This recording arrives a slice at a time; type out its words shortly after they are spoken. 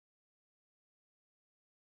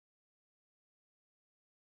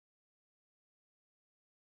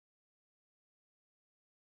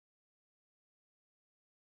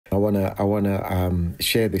I wanna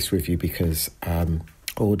share this with you because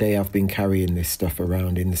all day I've been carrying this stuff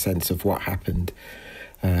around in the sense of what happened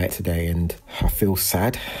today, and I feel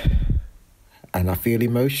sad and I feel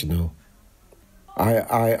emotional.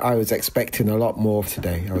 I was expecting a lot more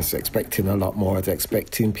today. I was expecting a lot more. I was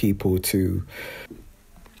expecting people to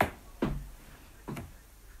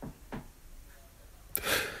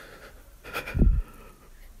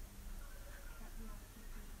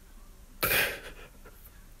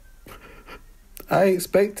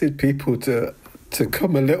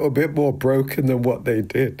come a little bit more broken than what they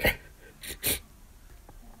did.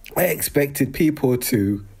 I expected people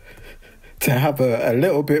to have a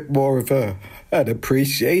little bit more of an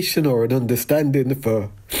appreciation or an understanding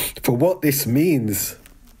for what this means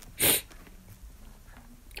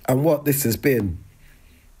and what this has been.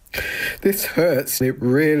 This hurts. It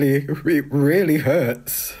really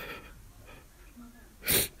hurts.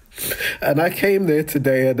 And I came there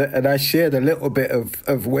today and I shared a little bit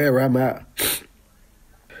of where I'm at.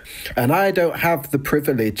 And I don't have the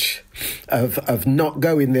privilege of not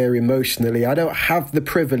going there emotionally. I don't have the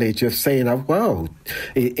privilege of saying, well,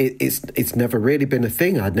 it's never really been a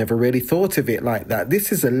thing. I'd never really thought of it like that.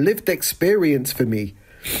 This is a lived experience for me.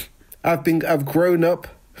 I've grown up.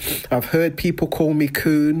 I've heard people call me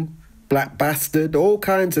coon, black bastard, all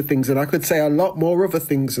kinds of things. And I could say a lot more other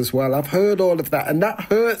things as well. I've heard all of that, and that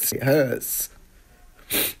hurts. It hurts.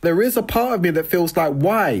 There is a part of me that feels like,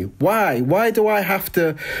 why do I have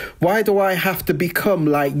to become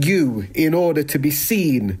like you in order to be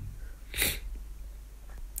seen?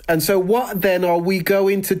 And so what then are we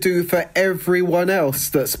going to do for everyone else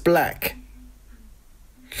that's black?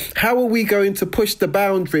 How are we going to push the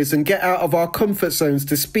boundaries and get out of our comfort zones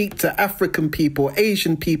to speak to African people,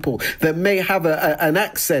 Asian people that may have an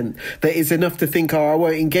accent that is enough to think, I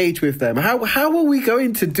won't engage with them? How are we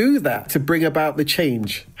going to do that to bring about the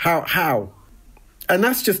change? How? And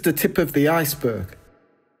that's just the tip of the iceberg.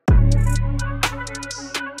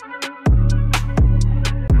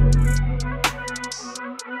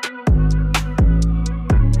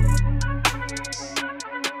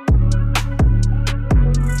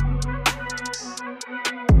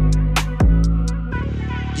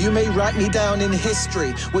 You may write me down in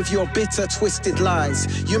history with your bitter, twisted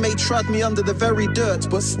lies. You may trod me under the very dirt,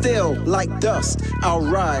 but still, like dust, I'll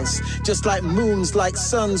rise. Just like moons, like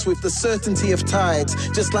suns, with the certainty of tides.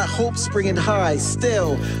 Just like hope springing high,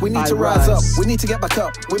 still, we need to rise up. We need to get back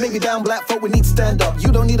up. We may be down, black folk, we need to stand up.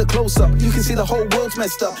 You don't need a close-up. You can see the whole world's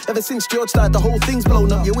messed up. Ever since George died, the whole thing's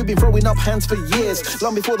blown up. Yeah, we've been throwing up hands for years.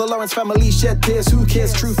 Long before the Lawrence family shed tears. Who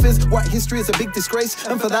cares? Truth is, white history is a big disgrace.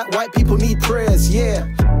 And for that, white people need prayers, yeah.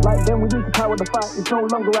 Like then we need to power the fight. It's no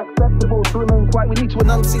longer acceptable to remain quiet. We need to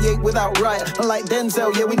enunciate without riot. And like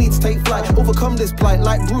Denzel, yeah, we need to take flight. Overcome this plight.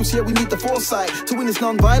 Like Bruce, yeah, we need the foresight to win this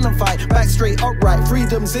non-violent fight. Back straight, upright,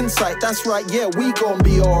 freedom's in sight. That's right, yeah, we gon'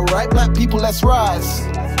 be alright. Black people, let's rise.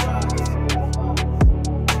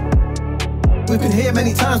 We've been here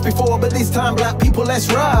many times before, but this time, black people,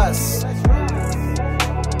 let's rise.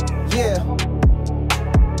 Yeah.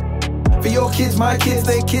 For your kids, my kids,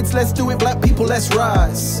 their kids, let's do it, black people, let's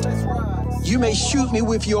rise. You may shoot me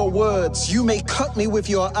with your words, you may cut me with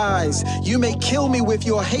your eyes, you may kill me with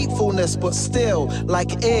your hatefulness, but still,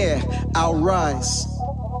 like air, I'll rise.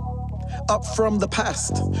 Up from the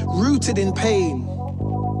past, rooted in pain,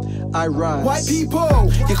 I rise. White people,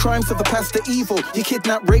 your crimes of the past are evil. You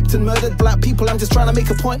kidnapped, raped and murdered black people. I'm just trying to make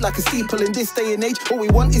a point like a steeple. In this day and age, all we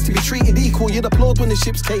want is to be treated equal. You'd applaud when the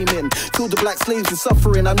ships came in, killed the black slaves and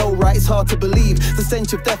suffering. I know, right, it's hard to believe. The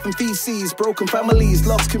stench of death and feces, broken families,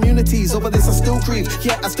 lost communities. Over this I still grieve,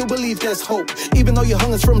 yet I still believe there's hope. Even though you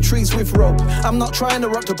hung us from trees with rope. I'm not trying to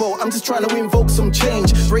rock the boat, I'm just trying to invoke some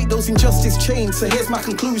change. Break those injustice chains, so here's my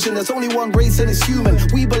conclusion. There's only one race and it's human.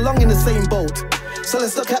 We belong in the same boat. So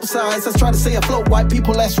let's not capsize, let's try to stay afloat. White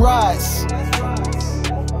people, let's rise.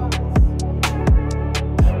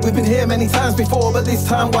 We've been here many times before, but this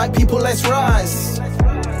time, white people, let's rise.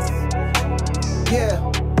 Yeah.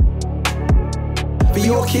 For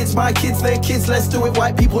your kids, my kids, their kids, let's do it,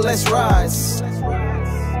 white people, let's rise.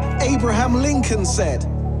 Abraham Lincoln said,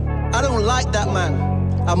 I don't like that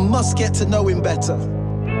man, I must get to know him better.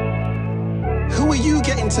 Who are you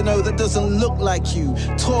getting to know that doesn't look like you,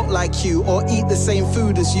 talk like you, or eat the same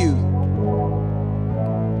food as you?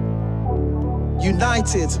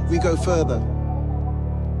 United, we go further.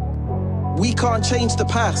 We can't change the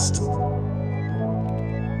past.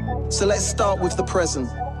 So let's start with the present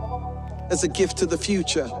as a gift to the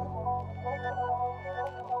future.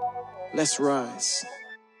 Let's rise.